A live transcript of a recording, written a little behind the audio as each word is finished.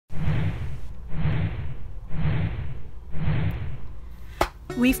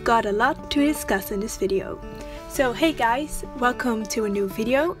we've got a lot to discuss in this video. So hey guys, welcome to a new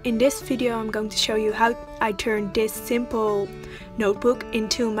video. In this video I'm going to show you how I turned this simple notebook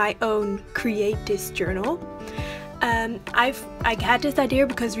into my own Create This journal. I had this idea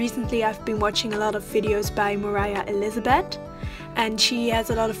because recently I've been watching a lot of videos by Mariah Elizabeth, and she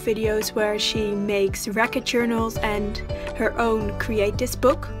has a lot of videos where she makes record journals and her own Create This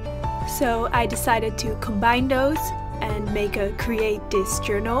book. So I decided to combine those and make a Create This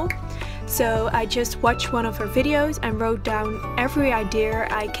journal. So I just watched one of her videos and wrote down every idea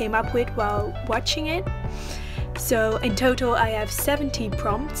I came up with while watching it. So in total I have 70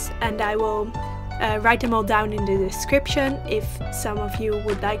 prompts, and I will write them all down in the description if some of you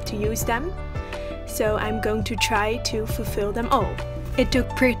would like to use them. So I'm going to try to fulfill them all. It took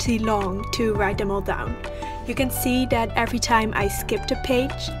pretty long to write them all down. You can see that every time I skipped a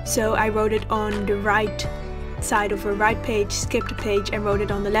page, so I wrote it on the right side of a right page, skipped a page and wrote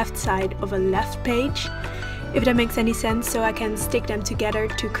it on the left side of a left page, if that makes any sense, so I can stick them together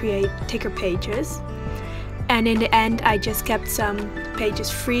to create thicker pages. And in the end I just kept some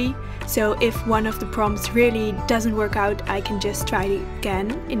pages free, so if one of the prompts really doesn't work out I can just try it again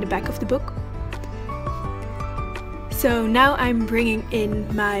in the back of the book. So now I'm bringing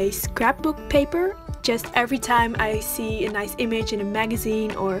in my scrapbook paper. Just every time I see a nice image in a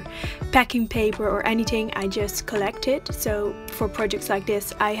magazine or packing paper or anything, I just collect it. So for projects like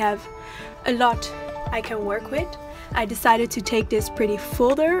this I have a lot I can work with. I decided to take this pretty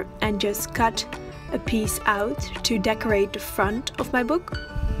folder and just cut a piece out to decorate the front of my book.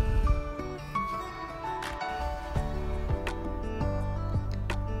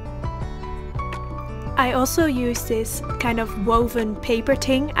 I also use this kind of woven paper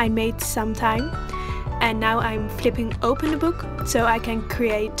thing I made sometime. And now I'm flipping open the book so I can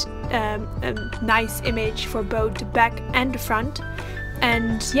create a nice image for both the back and the front.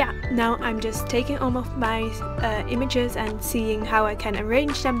 And yeah, now I'm just taking all of my images and seeing how I can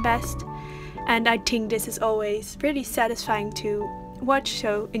arrange them best. And I think this is always really satisfying to watch,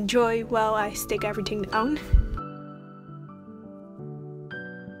 so enjoy while I stick everything down.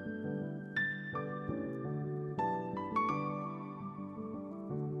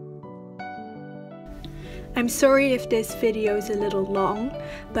 I'm sorry if this video is a little long,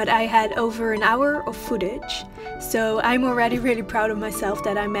 but I had over an hour of footage, so I'm already really proud of myself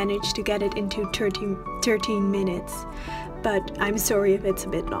that I managed to get it into 13 minutes, but I'm sorry if it's a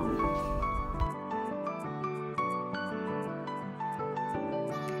bit long.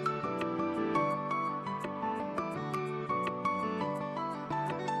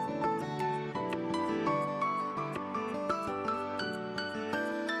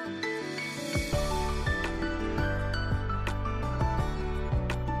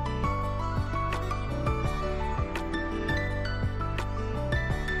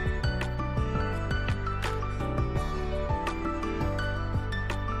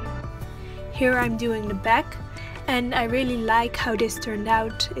 Here I'm doing the back, and I really like how this turned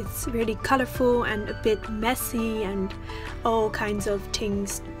out. It's really colorful and a bit messy and all kinds of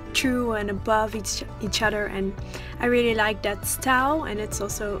things through and above each other, and I really like that style, and it's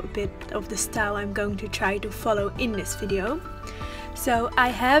also a bit of the style I'm going to try to follow in this video. So I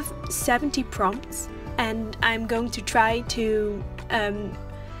have 70 prompts and I'm going to try to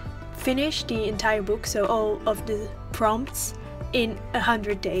finish the entire book, so all of the prompts, in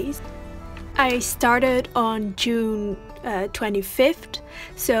 100 days. I started on June 25th,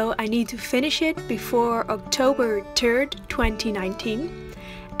 so I need to finish it before October 3rd, 2019.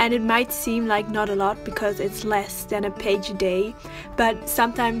 And it might seem like not a lot because it's less than a page a day, but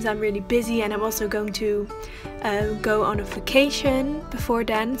sometimes I'm really busy and I'm also going to go on a vacation before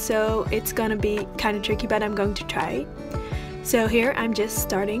then, so it's gonna be kind of tricky, but I'm going to try. So here I'm just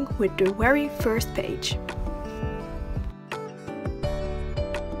starting with the very first page.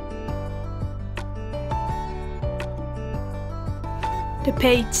 The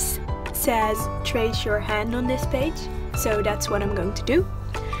page says trace your hand on this page, so that's what I'm going to do.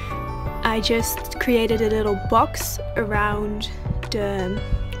 I just created a little box around the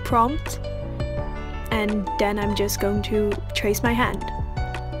prompt, and then I'm just going to trace my hand.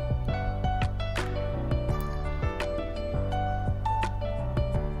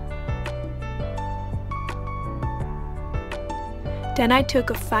 Then I took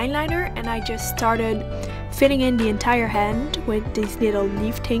a fine liner and I just started filling in the entire hand with these little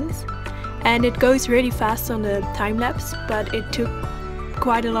leaf things, and it goes really fast on the time lapse, but it took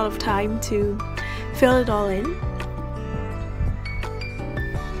quite a lot of time to fill it all in.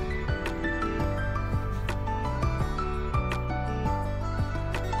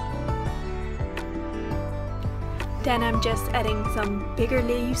 Then I'm just adding some bigger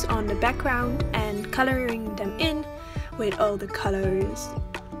leaves on the background and coloring them in with all the colors,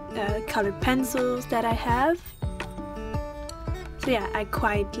 colored pencils that I have. So yeah, I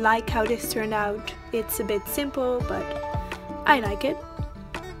quite like how this turned out. It's a bit simple, but I like it.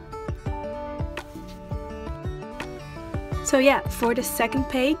 So yeah, for the second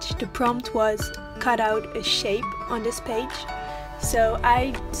page, the prompt was cut out a shape on this page. So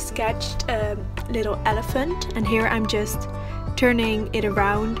I sketched a little elephant, and here I'm just turning it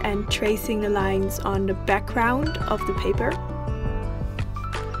around and tracing the lines on the background of the paper.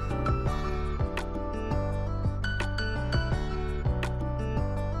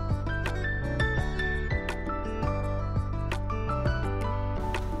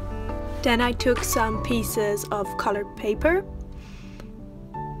 Then I took some pieces of colored paper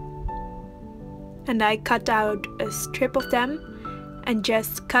and I cut out a strip of them and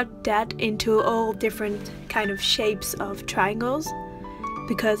just cut that into all different kind of shapes of triangles,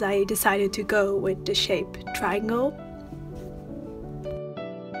 because I decided to go with the shape triangle.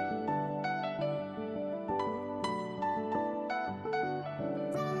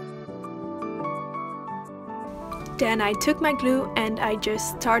 Then I took my glue and I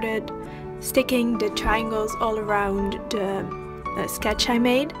just started sticking the triangles all around the sketch I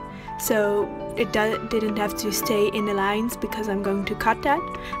made, so it didn't have to stay in the lines because I'm going to cut that.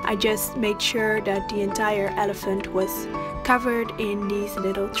 I just made sure that the entire elephant was covered in these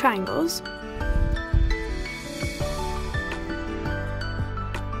little triangles.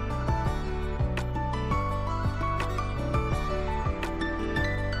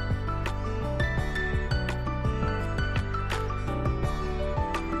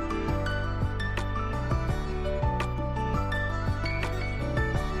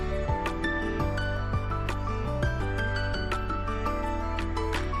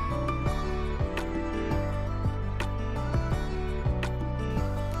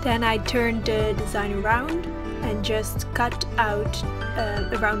 Then I turned the design around and just cut out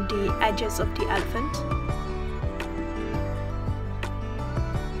around the edges of the elephant.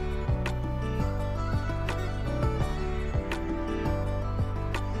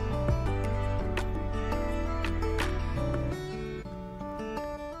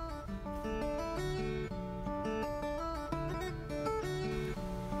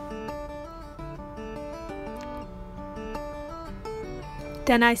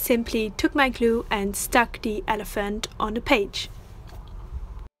 Then I simply took my glue and stuck the elephant on the page.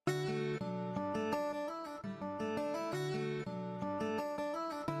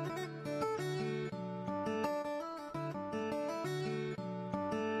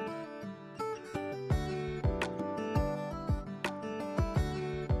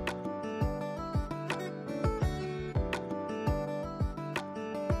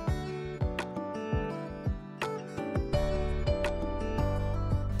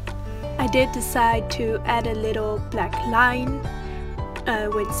 I did decide to add a little black line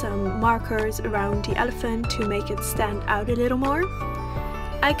with some markers around the elephant to make it stand out a little more.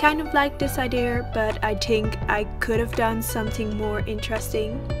 I kind of like this idea, but I think I could have done something more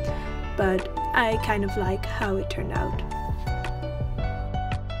interesting, but I kind of like how it turned out.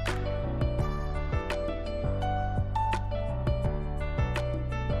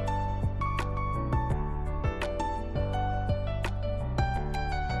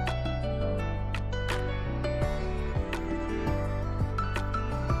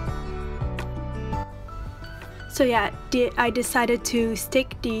 So yeah, I decided to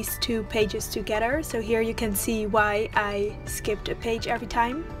stick these two pages together. So here you can see why I skipped a page every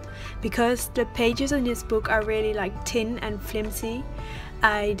time. Because the pages in this book are really like thin and flimsy,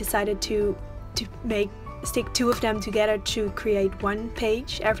 I decided to stick two of them together to create one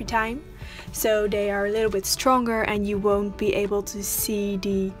page every time. So they are a little bit stronger and you won't be able to see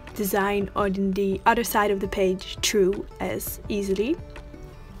the design on the other side of the page through as easily.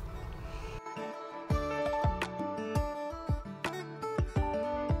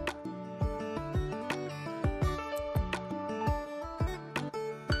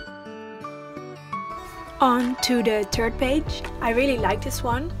 On to the third page. I really like this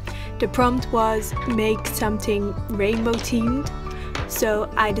one. The prompt was make something rainbow themed,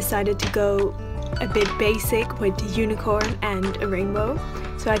 so I decided to go a bit basic with the unicorn and a rainbow.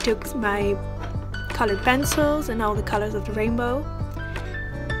 So I took my colored pencils and all the colors of the rainbow.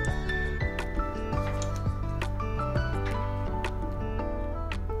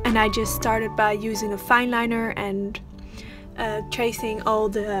 And I just started by using a fine liner and tracing all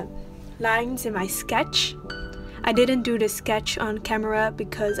the lines in my sketch. I didn't do the sketch on camera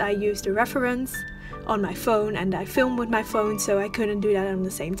because I used a reference on my phone and I filmed with my phone, so I couldn't do that at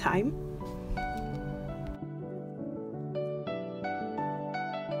the same time.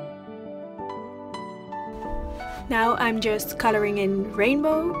 Now I'm just coloring in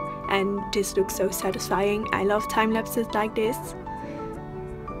rainbow, and this looks so satisfying. I love time lapses like this.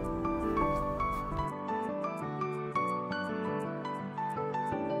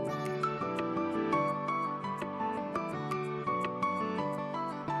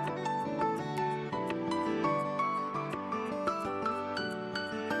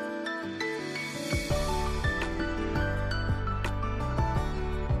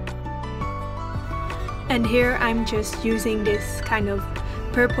 And here I'm just using this kind of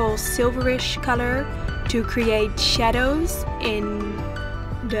purple silverish color to create shadows in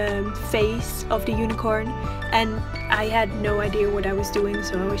the face of the unicorn, and I had no idea what I was doing,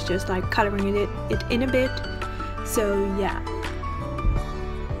 so I was just like coloring it in a bit. So yeah.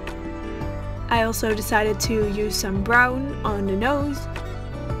 I also decided to use some brown on the nose.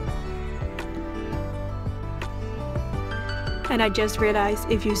 And I just realized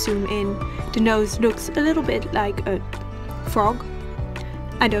if you zoom in, the nose looks a little bit like a frog.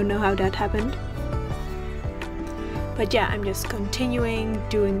 I don't know how that happened. But yeah, I'm just continuing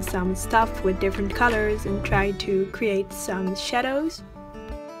doing some stuff with different colors and try to create some shadows.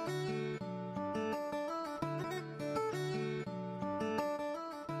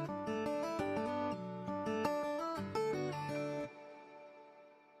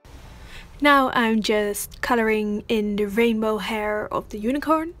 Now I'm just coloring in the rainbow hair of the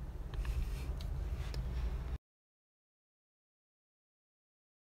unicorn.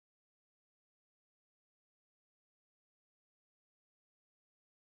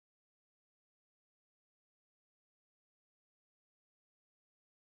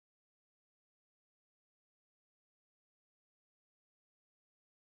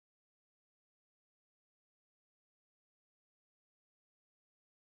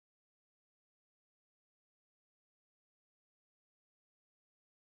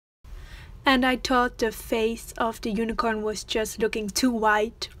 And I thought the face of the unicorn was just looking too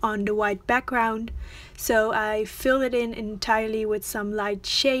white on the white background, so I filled it in entirely with some light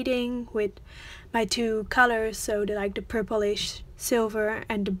shading with my two colors, so like the purplish silver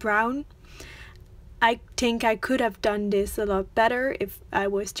and the brown. I think I could have done this a lot better if I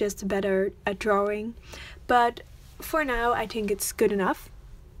was just better at drawing, but for now I think it's good enough.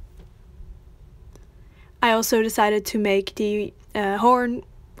 I also decided to make the horn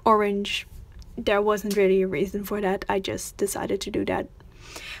orange. There wasn't really a reason for that, I just decided to do that.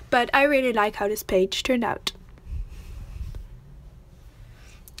 But I really like how this page turned out.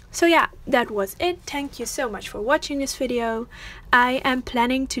 So yeah, that was it. Thank you so much for watching this video. I am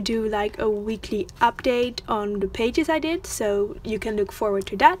planning to do like a weekly update on the pages I did, so you can look forward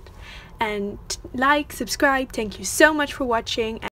to that. And like, subscribe. Thank you so much for watching.